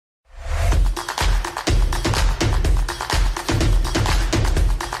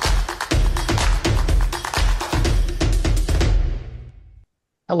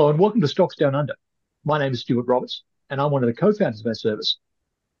Hello and welcome to Stocks Down Under. My name is Stuart Roberts and I'm one of the co-founders of our service.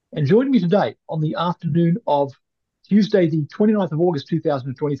 And joining me today on the afternoon of Tuesday, the 29th of August,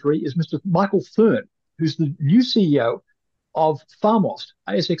 2023 is Mr. Michael Thurn, who's the new CEO of Pharmaust,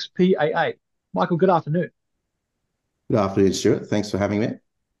 ASX PAA. Michael, good afternoon. Good afternoon, Stuart. Thanks for having me.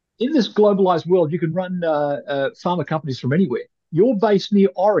 In this globalized world, you can run pharma companies from anywhere. You're based near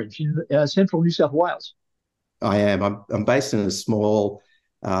Orange in central New South Wales. I am. I'm based in a small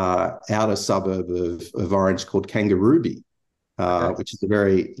outer suburb of Orange called Kangarooby, Okay. which is a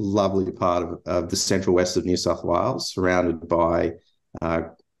very lovely part of the central west of New South Wales, surrounded by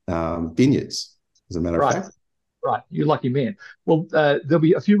vineyards, as a matter of Right, fact. right. You're a lucky man. Well, there'll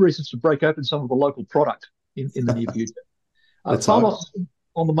be a few reasons to break open some of the local product in the near future. Let's hope. Pharma's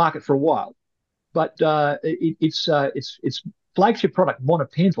on the market for a while, but its flagship product,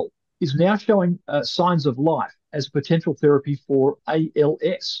 Monepantel, is now showing signs of life as a potential therapy for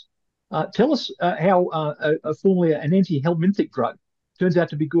ALS. Tell us how formerly an anti-helminthic drug turns out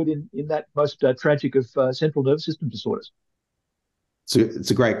to be good in that most tragic of central nervous system disorders. So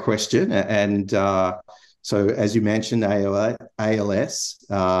it's a great question. And so, as you mentioned, ALS,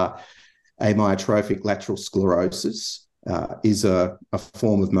 amyotrophic lateral sclerosis, is a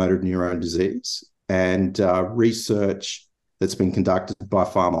form of motor neurone disease. And research that's been conducted by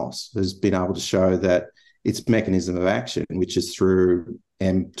Pharmaust has been able to show that its mechanism of action, which is through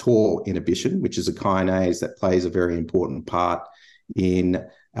MTOR inhibition, which is a kinase that plays a very important part in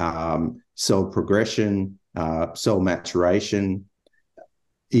cell progression, cell maturation,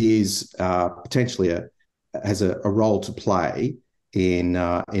 is potentially has a role to play in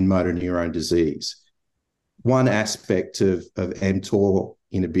motor neurone disease. One aspect of mTOR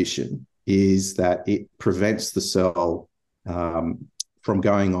inhibition is that it prevents the cell from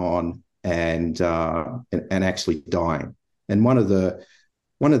going on and actually dying. And one of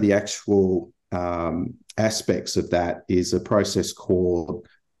the actual aspects of that is a process called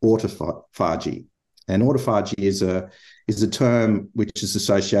autophagy. And autophagy is a term which is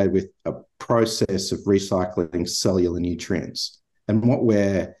associated with a process of recycling cellular nutrients. And what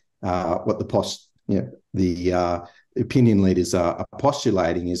the opinion leaders are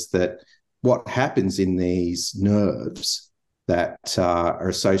postulating is that what happens in these nerves that are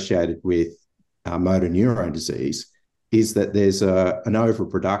associated with motor neurone disease is that there's an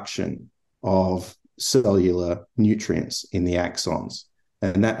overproduction of cellular nutrients in the axons.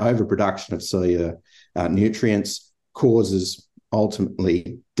 And that overproduction of cellular nutrients causes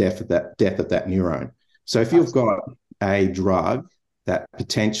ultimately death of that neuron. So if you've got a drug that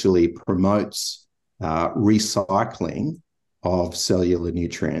potentially promotes recycling of cellular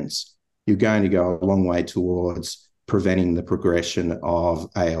nutrients, you're going to go a long way towards preventing the progression of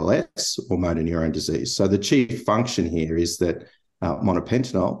ALS or motor neurone disease. So the chief function here is that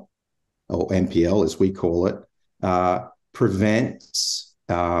Monepantel, or MPL as we call it, prevents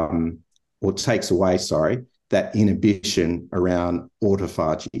or takes away, that inhibition around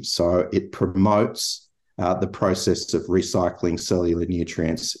autophagy. So it promotes the process of recycling cellular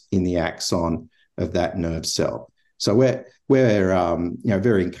nutrients in the axon of that nerve cell. So we're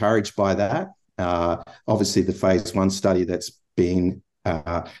very encouraged by that. Obviously, the phase 1 study that's been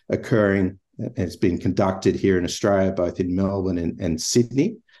occurring, has been conducted here in Australia, both in Melbourne and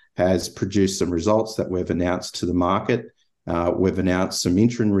Sydney, has produced some results that we've announced to the market. We've announced some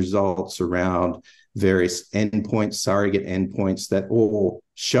interim results around various endpoints, surrogate endpoints that all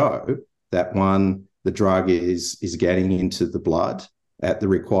show that, one, the drug is getting into the blood at the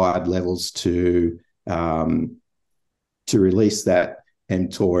required levels to release that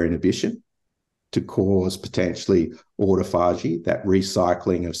mTOR inhibition, to cause potentially autophagy, that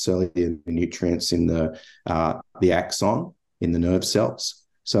recycling of cellular nutrients in the axon, in the nerve cells.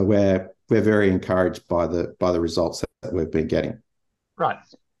 So we're very encouraged by the results that we've been getting. Right.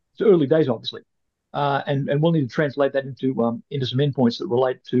 It's early days, obviously, and we'll need to translate that into some endpoints that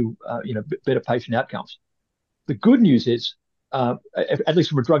relate to better patient outcomes. The good news is, at least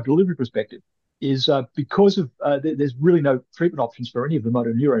from a drug delivery perspective, is because of there's really no treatment options for any of the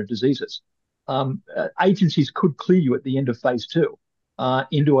motor neurone diseases. Agencies could clear you at the end of phase 2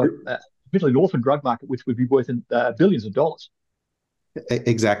 into admittedly an orphan drug market, which would be worth billions of dollars.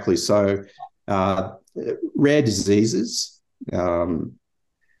 Exactly. So rare diseases,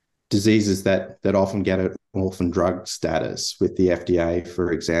 diseases that often get an orphan drug status with the FDA,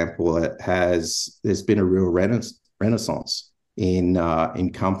 for example, there's been a real renaissance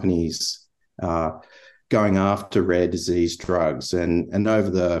in companies going after rare disease drugs. And over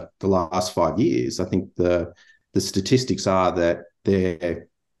the last 5 years, I think the statistics are that they're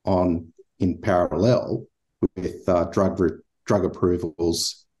in parallel with drug drug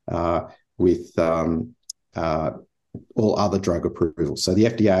approvals with all other drug approvals. So the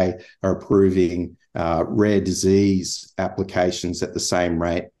FDA are approving rare disease applications at the same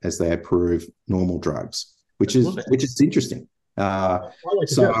rate as they approve normal drugs, which is interesting. I like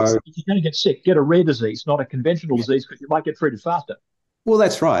to do it. If you're going to get sick, get a rare disease, not a conventional disease, because you might get treated faster. Well,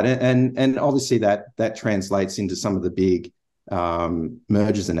 that's right, and obviously that translates into some of the big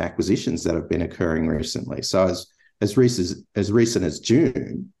mergers and acquisitions that have been occurring recently. So as recent as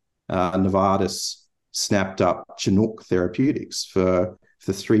June, Novartis snapped up Chinook Therapeutics for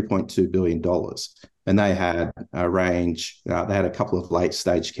 $3.2 billion. And they had a range, they had a couple of late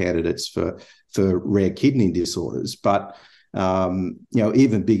stage candidates for rare kidney disorders. But,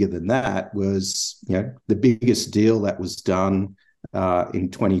 even bigger than that was, the biggest deal that was done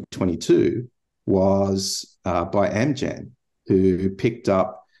in 2022 was by Amgen, who picked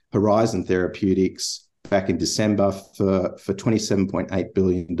up Horizon Therapeutics back in December for $27.8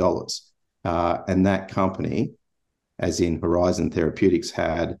 billion. And that company, as in Horizon Therapeutics,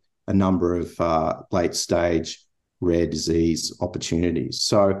 had a number of late-stage rare disease opportunities.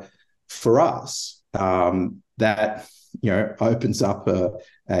 So for us, that opens up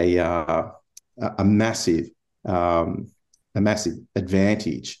a massive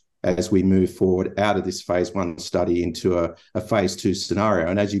advantage as we move forward out of this phase 1 study into a phase 2 scenario.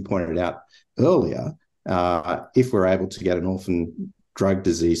 And as you pointed out earlier, if we're able to get an orphan drug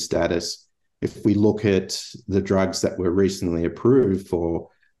disease status, if we look at the drugs that were recently approved for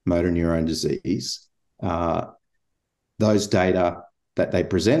motor neurone disease, those data that they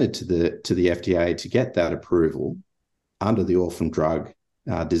presented to the FDA to get that approval under the Orphan Drug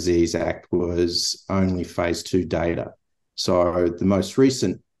Disease Act was only phase 2 data. So the most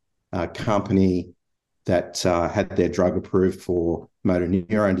recent company that had their drug approved for motor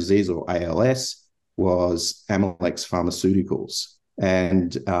neurone disease, or ALS, was Amylyx Pharmaceuticals.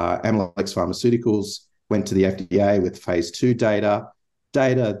 And Amylyx Pharmaceuticals went to the FDA with phase 2 data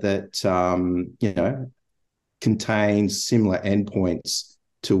that, contains similar endpoints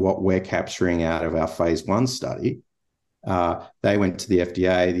to what we're capturing out of our phase 1 study. They went to the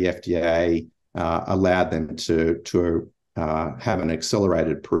FDA. The FDA allowed them to have an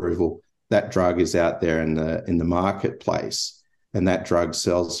accelerated approval. That drug is out there in the marketplace, and that drug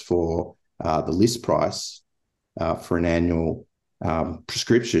sells for the list price for an annual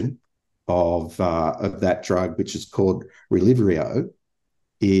prescription of that drug, which is called Relyvrio,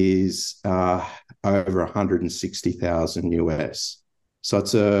 is over $160,000 US. So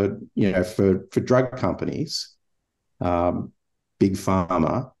it's for drug companies, big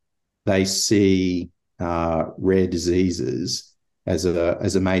pharma, they see rare diseases as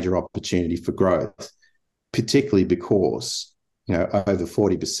a major opportunity for growth, particularly because over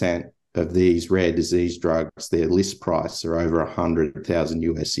 40% of these rare disease drugs, their list price are over $100,000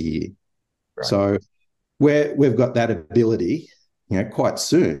 US a year. Right. So we've got that ability, quite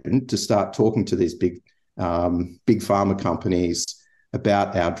soon to start talking to these big pharma companies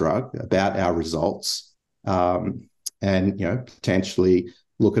about our drug, about our results, and potentially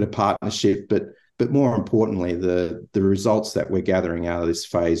look at a partnership. But more importantly, the results that we're gathering out of this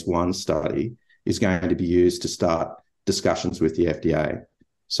phase 1 study is going to be used to start discussions with the FDA.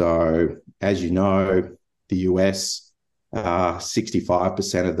 So, as you know, the US,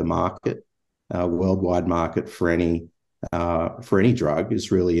 65% of the market, worldwide market for any drug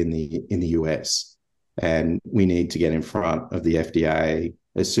is really in the US, and we need to get in front of the FDA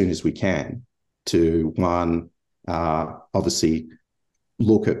as soon as we can to obviously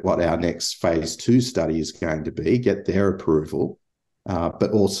look at what our next phase 2 study is going to be, get their approval,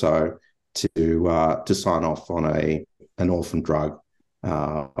 but also to sign off on an orphan drug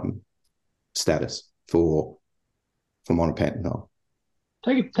status for Monepantel.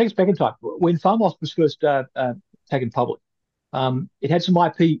 Take us back in time. When Pharmaust was first taken public, it had some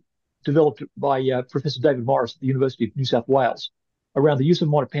IP developed by Professor David Morris at the University of New South Wales around the use of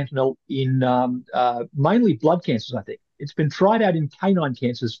Monepantel in mainly blood cancers, I think. It's been tried out in canine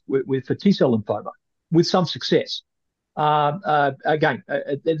cancers for T-cell lymphoma with some success. Again,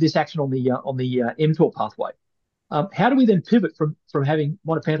 this action on the mTOR pathway. How do we then pivot from having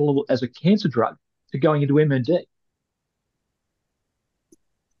Monepantel as a cancer drug to going into MND?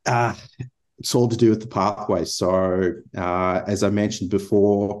 It's all to do with the pathway. So, as I mentioned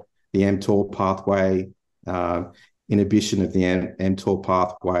before, the mTOR pathway, inhibition of the mTOR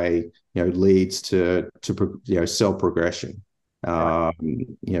pathway, leads to cell progression. Right.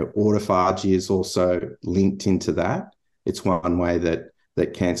 Autophagy is also linked into that. It's one way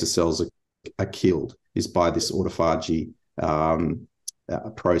that cancer cells are killed is by this autophagy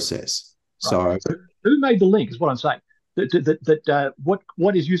process. Right. So, who made the link is what I'm saying. that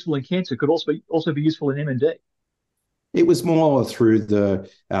what is useful in cancer could also be useful in MND. It was more through the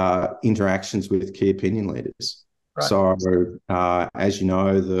interactions with key opinion leaders. Right. So, as you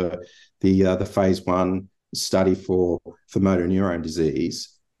know, the phase 1 study for motor neurone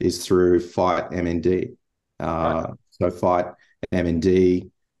disease is through Fight MND. Right. So, Fight MND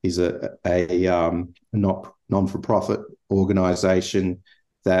is a non-for-profit organisation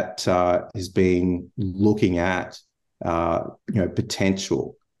that has been looking at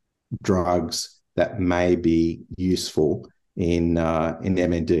potential drugs that may be useful in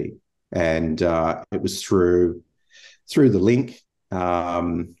MND, and it was through the link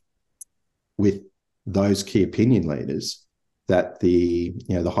with those key opinion leaders that the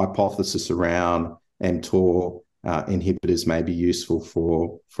hypothesis around MTOR inhibitors may be useful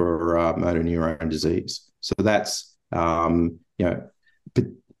for motor neurone disease. So that's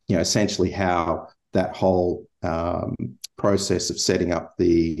essentially how that whole process of setting up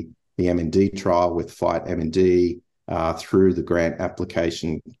the MND trial with Fight MND through the grant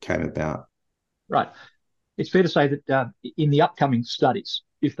application came about. Right. It's fair to say that in the upcoming studies,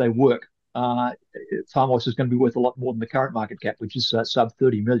 if they work, Pharmaust is going to be worth a lot more than the current market cap, which is sub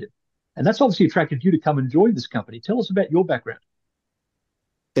 30 million. And that's obviously attracted you to come and join this company. Tell us about your background.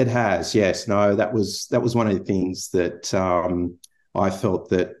 It has, yes. No, that was one of the things that I felt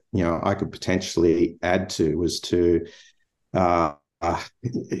that I could potentially add to, was to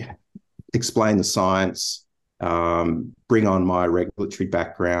explain the science, bring on my regulatory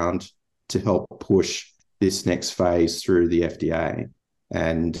background to help push this next phase through the FDA.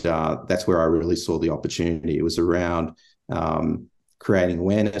 And that's where I really saw the opportunity. It was around creating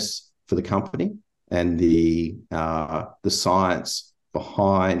awareness for the company and the science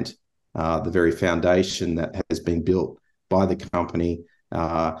behind the very foundation that has been built by the company,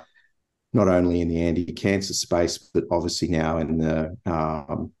 not only in the anti-cancer space, but obviously now in the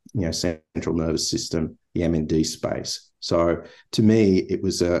central nervous system, the MND space. So to me, it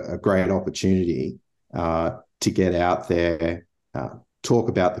was a great opportunity to get out there, talk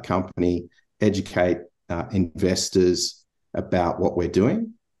about the company, educate investors about what we're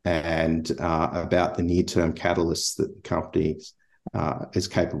doing, and about the near-term catalysts that the company is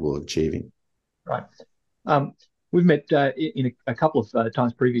capable of achieving. Right. We've met in a couple of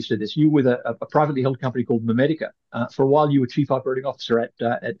times previous to this. You were with a privately held company called Monepantel. For a while, you were Chief Operating Officer at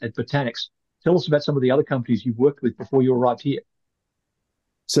Botanics. Tell us about some of the other companies you've worked with before you arrived here.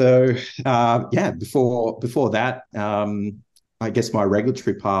 So, before that, I guess my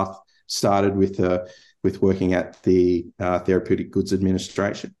regulatory path started with working at the Therapeutic Goods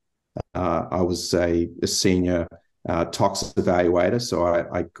Administration. I was a senior tox evaluator, so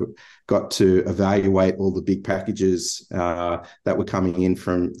I got to evaluate all the big packages that were coming in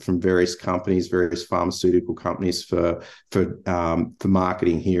from various companies, various pharmaceutical companies for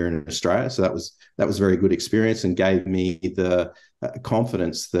marketing here in Australia. So that was a very good experience and gave me the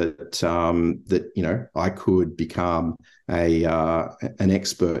confidence that I could become an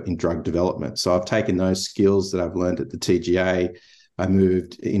expert in drug development. So I've taken those skills that I've learned at the TGA. I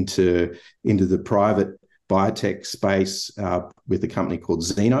moved into the private biotech space with a company called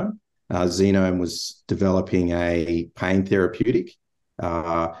Xenome. Xenome was developing a pain therapeutic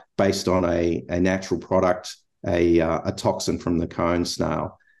based on a natural product, a toxin from the cone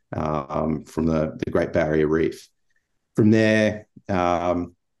snail from the Great Barrier Reef. From there, I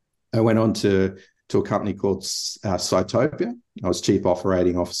went on to a company called Cytopia. I was Chief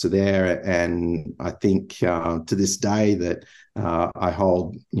Operating Officer there, and I think to this day that I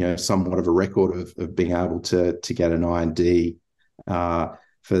hold somewhat of a record of being able to get an IND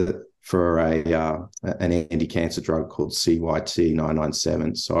for an anti-cancer drug called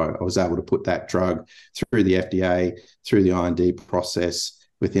CYT997. So I was able to put that drug through the FDA, through the IND process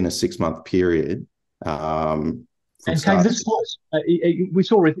within a 6-month period. And came this close. We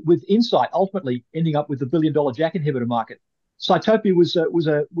saw with Insight ultimately ending up with the $1 billion JAK inhibitor market. Cytopia was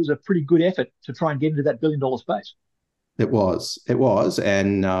a pretty good effort to try and get into that $1 billion space. It was,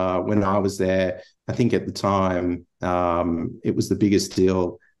 and when I was there, I think at the time it was the biggest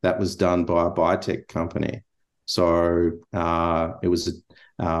deal that was done by a biotech company. So it was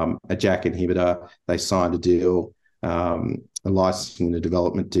a JAK inhibitor. They signed a deal, a licensing and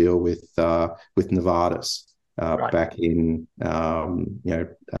development deal with Novartis. Right. Back in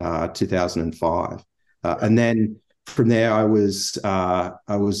 2005, and then from there I was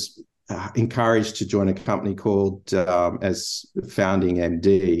encouraged to join a company called as founding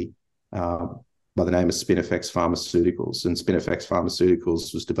MD by the name of Spinifex Pharmaceuticals, and Spinifex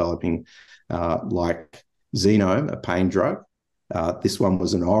Pharmaceuticals was developing like Xenome, a pain drug. This one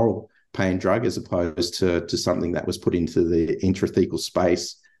was an oral pain drug as opposed to something that was put into the intrathecal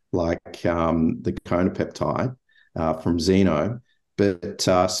space, like the conopeptide from Xeno. But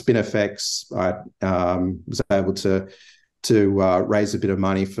Spinifex, I was able to raise a bit of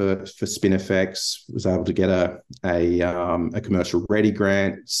money for Spinifex, was able to get a commercial ready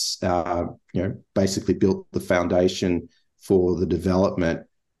grant, basically built the foundation for the development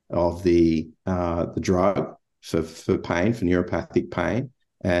of the drug for pain, for neuropathic pain.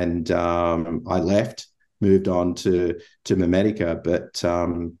 And I left, moved on to Mimedica, but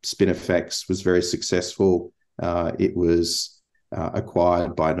Spinifex was very successful. It was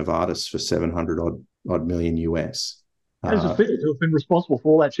acquired by Novartis for 700 odd million US. How does it feel to have been responsible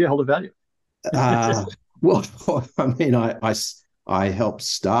for all that shareholder value? Well, I mean, I helped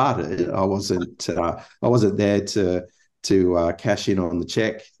start it. I wasn't there to cash in on the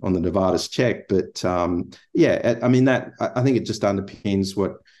check, on the Novartis check, but yeah, I mean, that I think it just underpins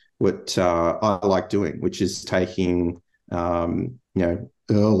what I like doing, which is taking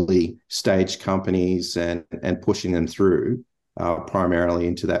early stage companies and pushing them through primarily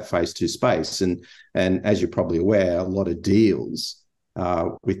into that phase 2 space. And as you're probably aware, a lot of deals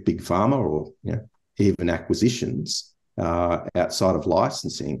with big pharma or even acquisitions outside of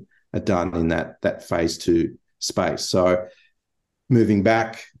licensing are done in that phase 2 space. So moving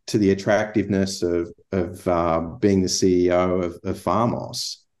back to the attractiveness of being the CEO of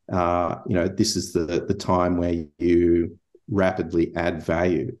Pharmaust, this is the time where you rapidly add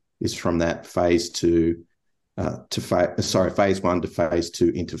value, is from that phase 2 phase 1 to phase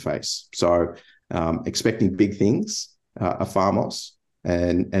 2 interface. So expecting big things of Pharmaust,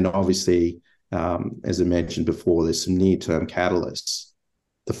 and obviously, as I mentioned before, there's some near-term catalysts.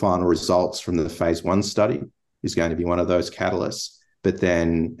 The final results from the phase 1 study is going to be one of those catalysts, but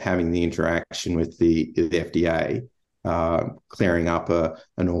then having the interaction with the FDA, clearing up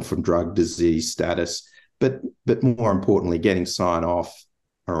an orphan drug disease status, but more importantly, getting sign off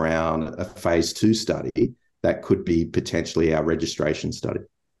around a phase 2 study that could be potentially our registration study.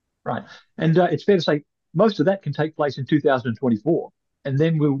 Right. And it's fair to say most of that can take place in 2024. And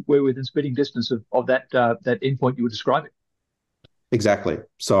then we're within spitting distance of that endpoint you were describing. Exactly.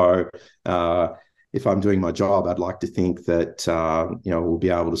 So if I'm doing my job, I'd like to think that we'll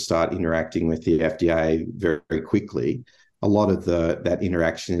be able to start interacting with the FDA very, very quickly. A lot of that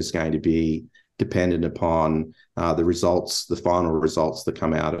interaction is going to be dependent upon the results, the final results that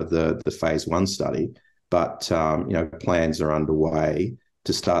come out of the phase 1 study. But plans are underway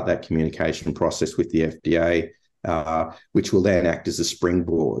to start that communication process with the FDA, which will then act as a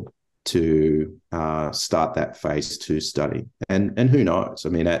springboard to start that phase 2 study. And who knows? I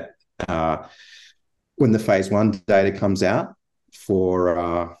mean, when the phase 1 data comes out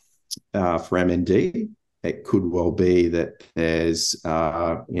for MND, it could well be that there's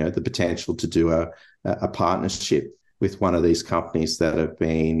the potential to do a partnership with one of these companies that have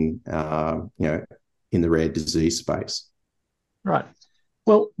been in the rare disease space. Right.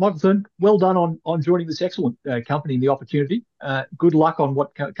 Well, Michael Thurn, well done on joining this excellent company and the opportunity. Good luck on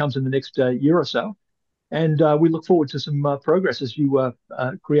what comes in the next year or so. And we look forward to some progress as you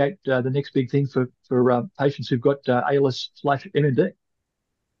create the next big thing for patients who've got ALS/MND.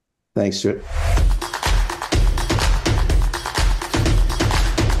 Thanks, Stuart.